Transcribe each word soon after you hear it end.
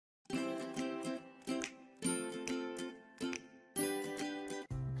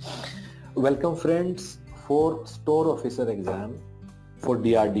Welcome friends for Store Officer exam for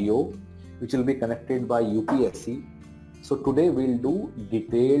DRDO, which will be conducted by UPSC. So today we'll do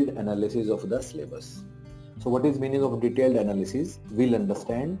detailed analysis of the syllabus. So what is meaning of detailed analysis? We'll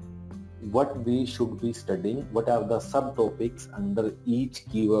understand what we should be studying, what are the subtopics under each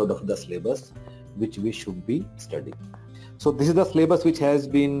keyword of the syllabus which we should be studying. So this is the syllabus which has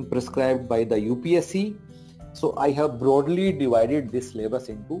been prescribed by the UPSC. So I have broadly divided this syllabus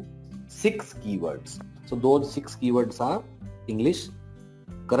into 6 keywords. So those 6 keywords are English,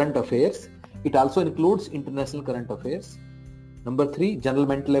 current affairs. It also includes international current affairs. Number 3, general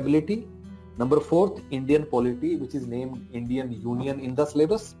mental ability. Number 4, Indian polity, which is named Indian Union in the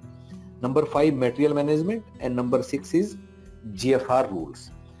syllabus. Number 5, material management, and number 6 is GFR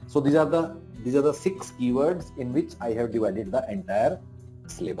rules. So these are the 6 keywords in which I have divided the entire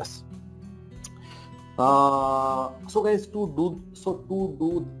syllabus. So guys, to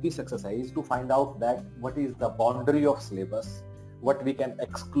do this exercise, to find out that what is the boundary of syllabus, what we can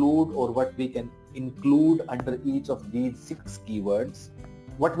exclude or what we can include under each of these 6 keywords,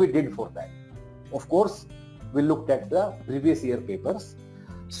 what we did for that. Of course, we looked at the previous year papers.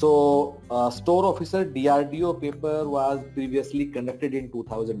 So Store Officer DRDO paper was previously conducted in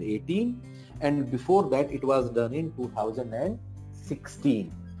 2018, and before that it was done in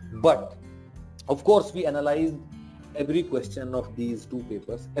 2016. But of course, we analyzed every question of these 2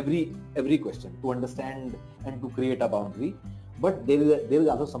 papers, every question, to understand and to create a boundary. But there is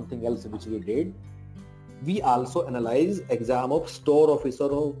also something else which we did. We also analyzed exam of Store Officer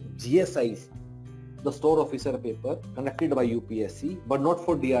of GSI, the Store Officer paper conducted by UPSC, but not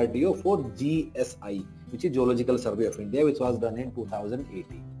for DRDO, for GSI, which is Geological Survey of India, which was done in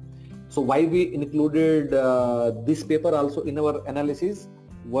 2018. So why we included this paper also in our analysis?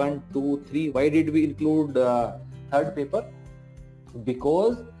 1, 2, 3. Why did we include third paper?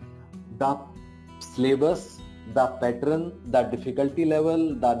 Because the syllabus, the pattern, the difficulty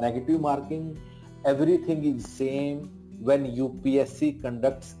level, the negative marking, everything is same when UPSC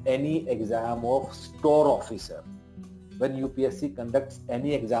conducts any exam of Store Officer. When UPSC conducts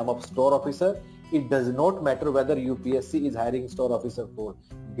any exam of Store Officer, it does not matter whether UPSC is hiring Store Officer for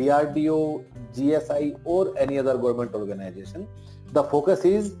DRDO, GSI or any other government organization. The focus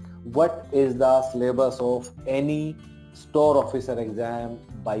is what is the syllabus of any Store Officer exam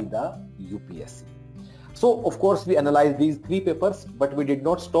by the UPSC. So of course we analyzed these 3 papers, but we did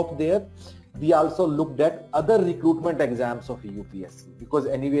not stop there. We also looked at other recruitment exams of UPSC, because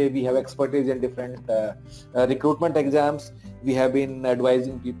anyway we have expertise in different recruitment exams. We have been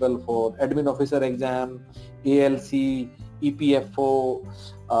advising people for admin officer exam, ALC, EPFO,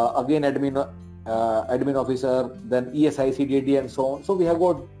 again admin officer, then ESICDD and so on. So we have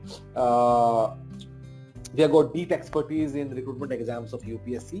got deep expertise in recruitment exams of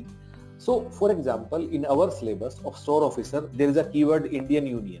UPSC. So for example, in our syllabus of Store Officer, there is a keyword Indian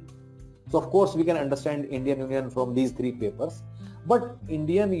Union. So of course we can understand Indian Union from these 3 papers, but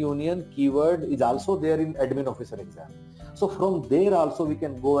Indian Union keyword is also there in admin officer exam. So from there also we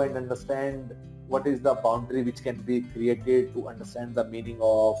can go and understand what is the boundary which can be created to understand the meaning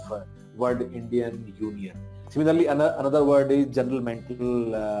of word Indian Union. Similarly, another word is general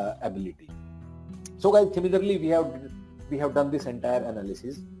mental ability. So guys, similarly we have done this entire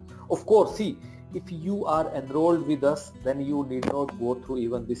analysis. Of course, see, if you are enrolled with us, then you need not go through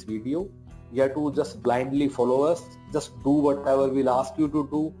even this video. You have to just blindly follow us, just do whatever we'll ask you to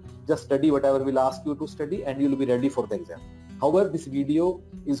do, just study whatever we'll ask you to study, and you'll be ready for the exam. However, this video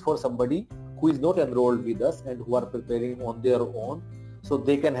is for somebody who is not enrolled with us and who are preparing on their own, so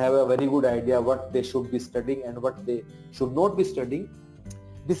they can have a very good idea what they should be studying and what they should not be studying.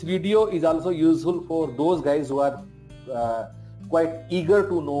 This video is also useful for those guys who are quite eager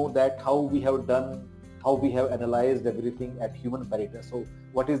to know that how we have analyzed everything at Human Peritus. So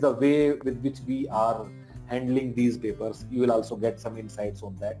what is the way with which we are handling these papers? You will also get some insights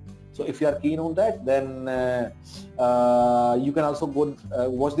on that. So if you are keen on that, then you can also go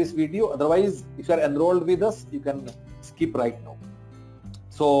watch this video. Otherwise, if you are enrolled with us, you can skip right now.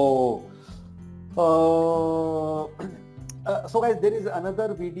 So so guys, there is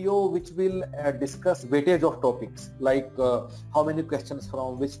another video which will discuss weightage of topics, like how many questions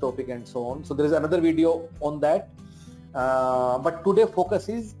from which topic and so on. So there is another video on that. But today focus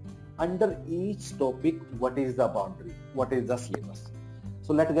is under each topic, what is the boundary, what is the syllabus.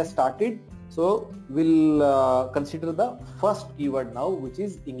 So let's get started. So we'll consider the first keyword now, which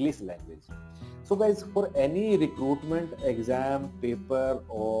is English language. So guys, for any recruitment exam paper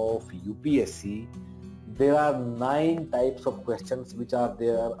of UPSC, there are 9 types of questions which are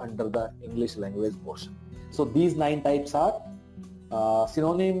there under the English language portion. So these 9 types are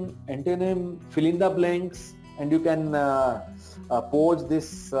synonym, antonym, fill in the blanks, and you can pause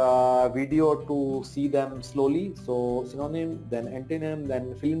this video to see them slowly. So synonym, then antonym,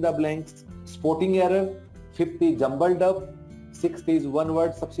 then fill in the blanks, spotting error, fifth is jumbled up, sixth is one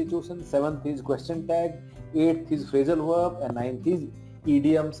word substitution, seventh is question tag, eighth is phrasal verb, and ninth is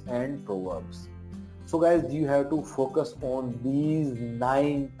idioms and proverbs. So guys, you have to focus on these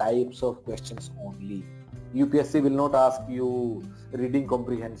 9 types of questions only. UPSC will not ask you reading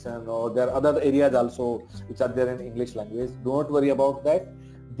comprehension, or there are other areas also which are there in English language. Do not worry about that.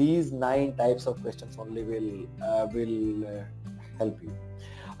 These 9 types of questions only will help you.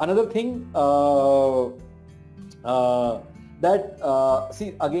 Another thing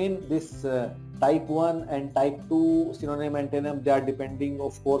see again, this type 1 and type 2 synonym, antonym, they are depending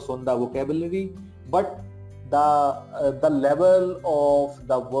of course on the vocabulary, but the level of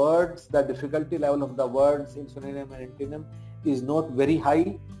the words, the difficulty level of the words in synonym and antonym is not very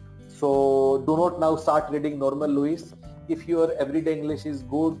high. So do not now start reading normal Lewis. If your everyday English is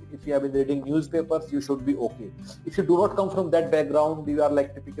good, if you have been reading newspapers, you should be okay. If you do not come from that background, you are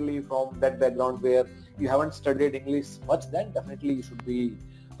like typically from that background where you haven't studied English much, then definitely you should be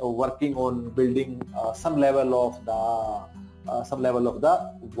working on building some level of the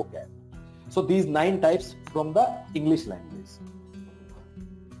vocab. So these 9 types from the English language.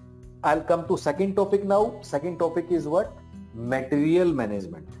 I'll come to second topic now. Second topic is what? Material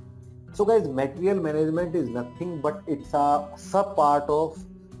management. So guys, material management is nothing but it's a sub part of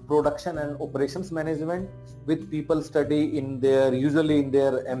production and operations management, which people study usually in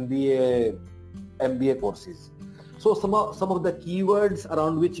their MBA courses. So some of the keywords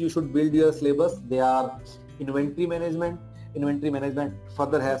around which you should build your syllabus, they are inventory management. Inventory management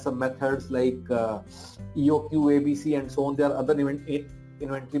further has some methods like EOQ, ABC, and so on. There are other inventory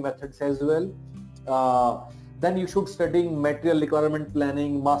methods as well. Then you should study material requirement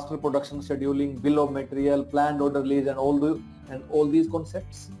planning, master production scheduling, bill of material, planned order list, and all these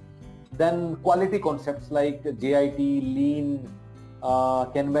concepts. Then quality concepts like JIT, Lean,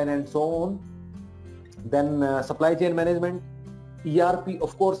 Kanban, and so on. Then supply chain management, ERP.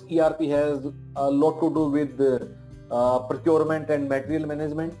 Of course, ERP has a lot to do with procurement and material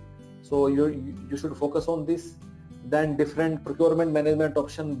management, so you should focus on this. Then different procurement management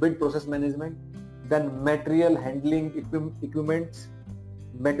option, bid process management, then material handling equipment.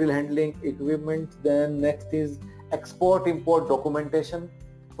 Then next is export import documentation,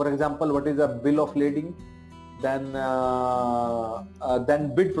 for example, what is a bill of lading, then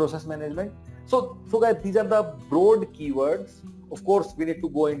bid process management. So guys, these are the broad keywords. Of course, we need to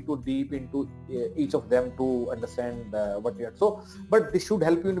go deep into each of them to understand what we are. So, but this should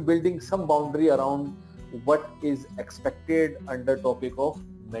help you in building some boundary around what is expected under topic of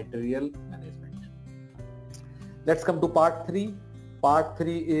material management. Let's come to part 3. Part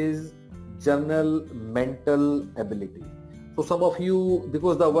 3 is general mental ability. So some of you,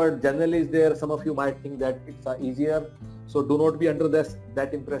 because the word general is there, some of you might think that it's easier. So do not be under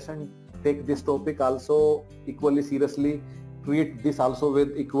that impression. Take this topic also equally seriously. Treat this also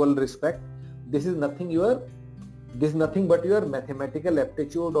with equal respect. This is nothing but your mathematical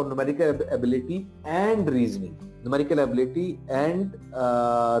aptitude or numerical ability and reasoning.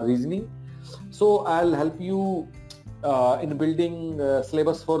 So I'll help you in building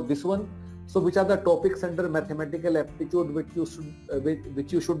syllabus for this one. So which are the topics under mathematical aptitude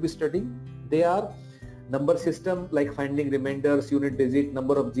which you should be studying? They are number system, like finding remainders, unit digit,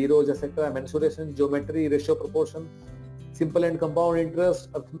 number of zeros, etc., mensuration, geometry, ratio, proportion, simple and compound interest,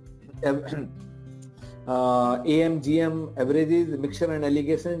 AM, GM, averages, mixture and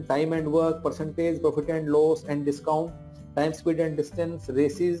alligation, time and work, percentage, profit and loss and discount, time, speed and distance,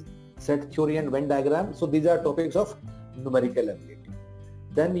 races, set theory and Venn diagram. So these are topics of numerical ability.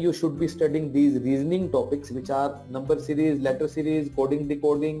 Then you should be studying these reasoning topics, which are number series, letter series, coding,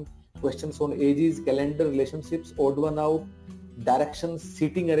 decoding, questions on ages, calendar, relationships, odd one out, directions,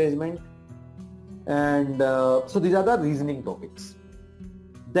 seating arrangement, and so these are the reasoning topics.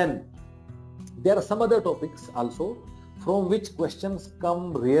 Then there are some other topics also from which questions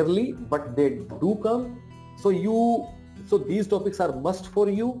come rarely, but they do come. So these topics are must for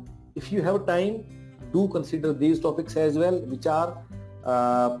you. If you have time, do consider these topics as well, which are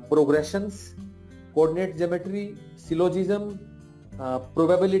progressions, coordinate geometry, syllogism,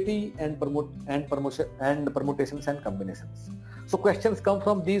 probability, and permutations and combinations. So questions come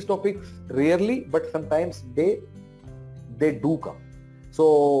from these topics rarely, but sometimes they do come.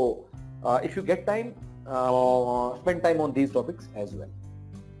 So if you get time, spend time on these topics as well.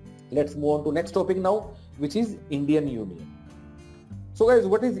 Let's move on to next topic now, which is Indian Union. So guys,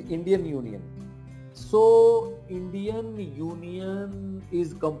 what is Indian Union? So Indian Union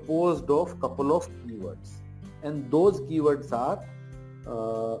is composed of couple of keywords, and those keywords are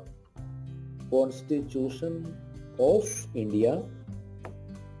Constitution of India.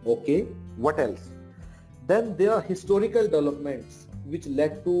 Okay, what else? Then there are historical developments which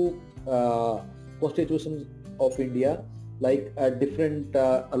led to Constitution of India, like different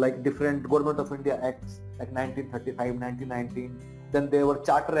Government of India Acts like 1935, 1919. Then there were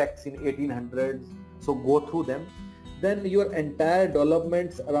Charter Acts in 1800s. So go through them. Then your entire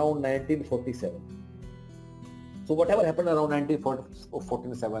developments around 1947. So whatever happened around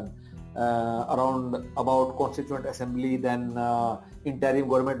 1947, around about Constituent Assembly, then interim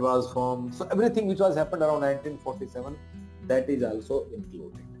government was formed. So everything which was happened around 1947, that is also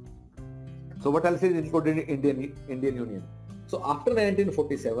included. So what else is included in Indian Union? So after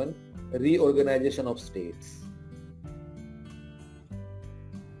 1947, reorganization of states.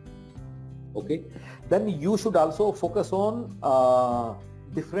 Okay, then you should also focus on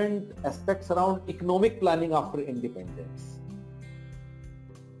different aspects around economic planning after independence.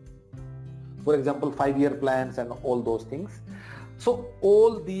 For example, 5-year plans and all those things. So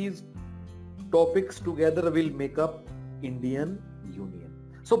all these topics together will make up Indian Union.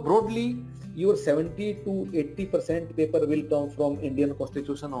 So broadly, your 70 to 80% paper will come from Indian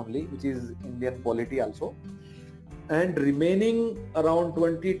Constitution only, which is Indian polity also. And remaining around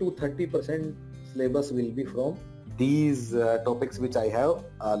 20 to 30% syllabus will be from these topics which I have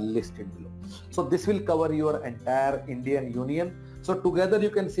listed below. So this will cover your entire Indian Union. So together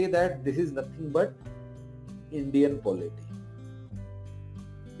you can say that this is nothing but Indian polity.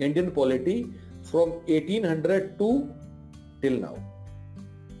 Indian polity from 1800 to till now.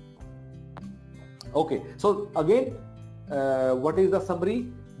 Okay, so again, what is the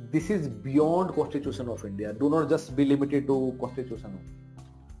summary? This is beyond Constitution of India. Do not just be limited to Constitution.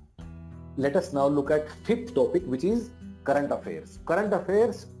 Let us now look at fifth topic, which is current affairs. Current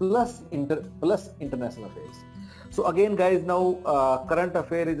affairs plus international affairs. So again, guys, now current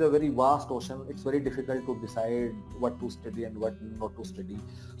affair is a very vast ocean. It's very difficult to decide what to study and what not to study.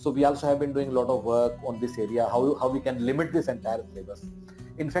 So we also have been doing a lot of work on this area, how we can limit this entire syllabus.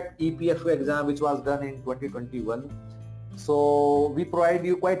 In fact, EPFO exam, which was done in 2021, so we provide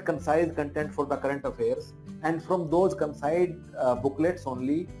you quite concise content for the current affairs, and from those concise booklets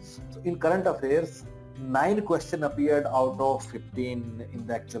only, so in current affairs, 9 questions appeared out of 15 in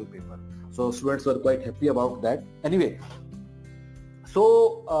the actual paper. So students were quite happy about that. Anyway,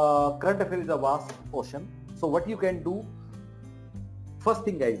 so current affairs is a vast ocean. So what you can do, first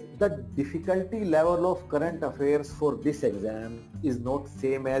thing guys, the difficulty level of current affairs for this exam is not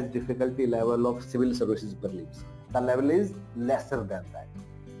same as difficulty level of civil services prelims. The level is lesser than that.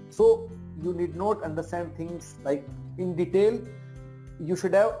 So you need not understand things like in detail. You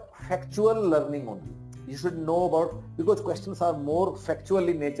should have factual learning only. You should know about, because questions are more factual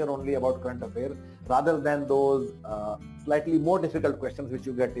in nature only about current affairs rather than those slightly more difficult questions which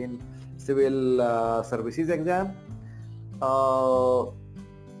you get in civil services exam.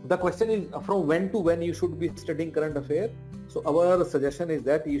 The question is from when to when you should be studying current affairs. So our suggestion is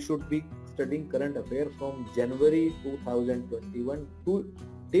that you should be studying current affairs from January 2021 to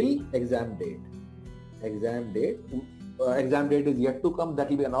till exam date. Exam date is yet to come. That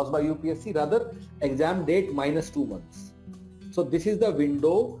will be announced by UPSC. Rather, exam date minus 2 months. So this is the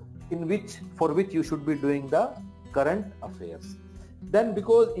window in which for which you should be doing the current affairs. Then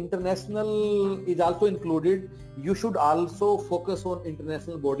because international is also included, you should also focus on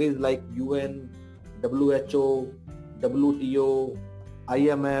international bodies like UN, WHO, WTO,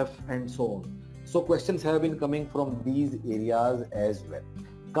 IMF and so on. So questions have been coming from these areas as well.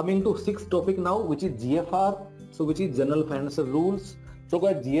 Coming to sixth topic now, which is GFR. So which is General Financial Rules. So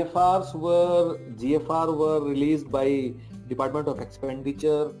guys, GFR were released by Department of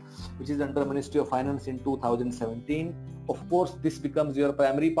Expenditure, which is under Ministry of Finance in 2017. Of course, this becomes your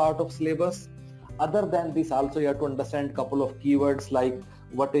primary part of syllabus. Other than this, also you have to understand a couple of keywords like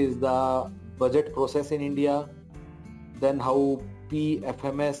what is the budget process in India, then how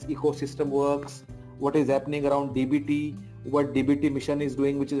PFMS ecosystem works, what is happening around DBT, what DBT mission is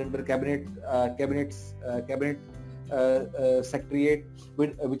doing, which is under cabinet secretariat,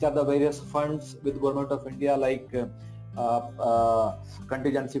 which are the various funds with Government of India like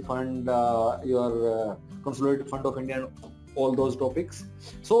contingency fund, your consolidated fund of India, and all those topics.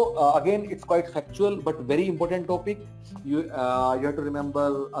 So again, it's quite factual but very important topic. You have to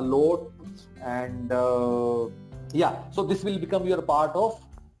remember a lot, and yeah, so this will become your part of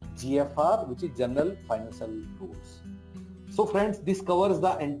GFR, which is General Financial Rules. So friends, this covers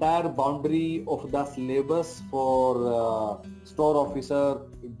the entire boundary of the syllabus for Store Officer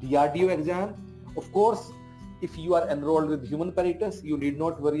DRDO exam. Of course, if you are enrolled with Human Peritus, you need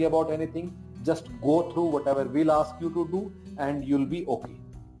not worry about anything. Just go through whatever we'll ask you to do and you'll be okay.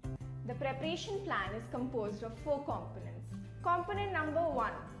 The preparation plan is composed of 4 components. Component number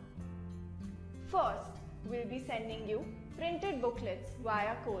 1. First, we'll be sending you printed booklets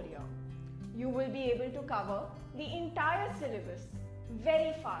via courier. You will be able to cover the entire syllabus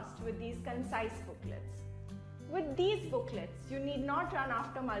very fast with these concise booklets. With these booklets, you need not run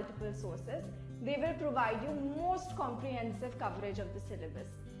after multiple sources. They will provide you most comprehensive coverage of the syllabus.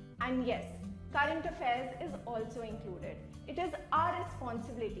 And yes, current affairs is also included. It is our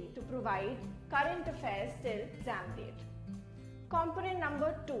responsibility to provide current affairs till exam date. Component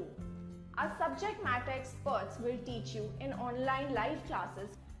number 2. Our subject matter experts will teach you in online live classes.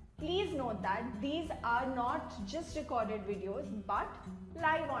 Please note that these are not just recorded videos but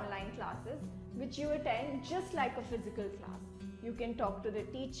live online classes which you attend just like a physical class. You can talk to the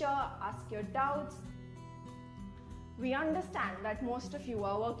teacher, ask your doubts. We understand that most of you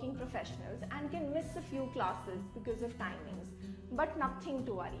are working professionals and can miss a few classes because of timings, but nothing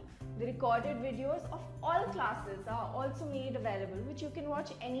to worry. The recorded videos of all classes are also made available which you can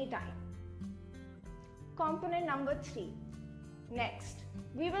watch anytime. Component number 3. Next,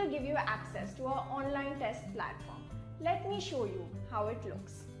 we will give you access to our online test platform. Let me show you how it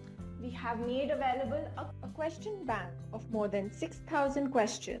looks. We have made available a question bank of more than 6,000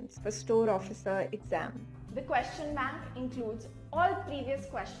 questions for Store Officer exam. The question bank includes all previous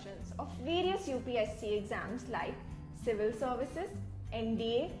questions of various UPSC exams like Civil Services,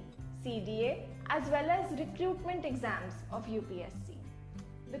 NDA, CDA, as well as recruitment exams of UPSC.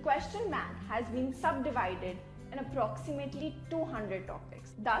 The question bank has been subdivided in approximately 200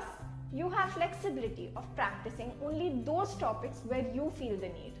 topics. Thus, you have flexibility of practicing only those topics where you feel the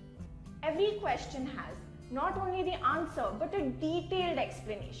need. Every question has not only the answer but a detailed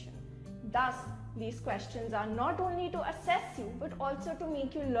explanation. Thus, these questions are not only to assess you but also to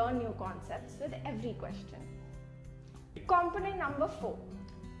make you learn new concepts with every question. Component number 4.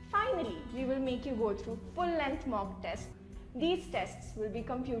 Finally, we will make you go through full-length mock tests. These tests will be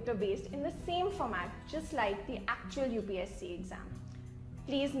computer-based in the same format just like the actual UPSC exam.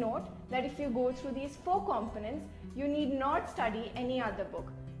 Please note that if you go through these 4 components, you need not study any other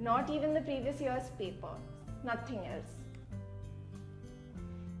book, not even the previous year's paper, nothing else.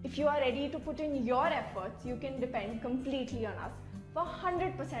 If you are ready to put in your efforts, you can depend completely on us for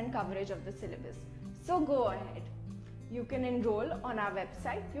 100% coverage of the syllabus. So go ahead. You can enroll on our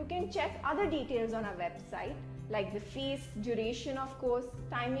website. You can check other details on our website like the fees, duration of course,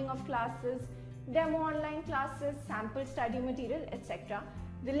 timing of classes, demo online classes, sample study material, etc.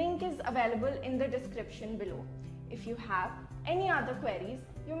 The link is available in the description below. If you have any other queries,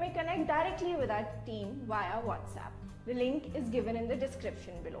 you may connect directly with our team via WhatsApp. The link is given in the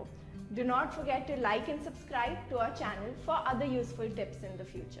description below. Do not forget to like and subscribe to our channel for other useful tips in the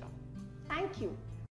future. Thank you.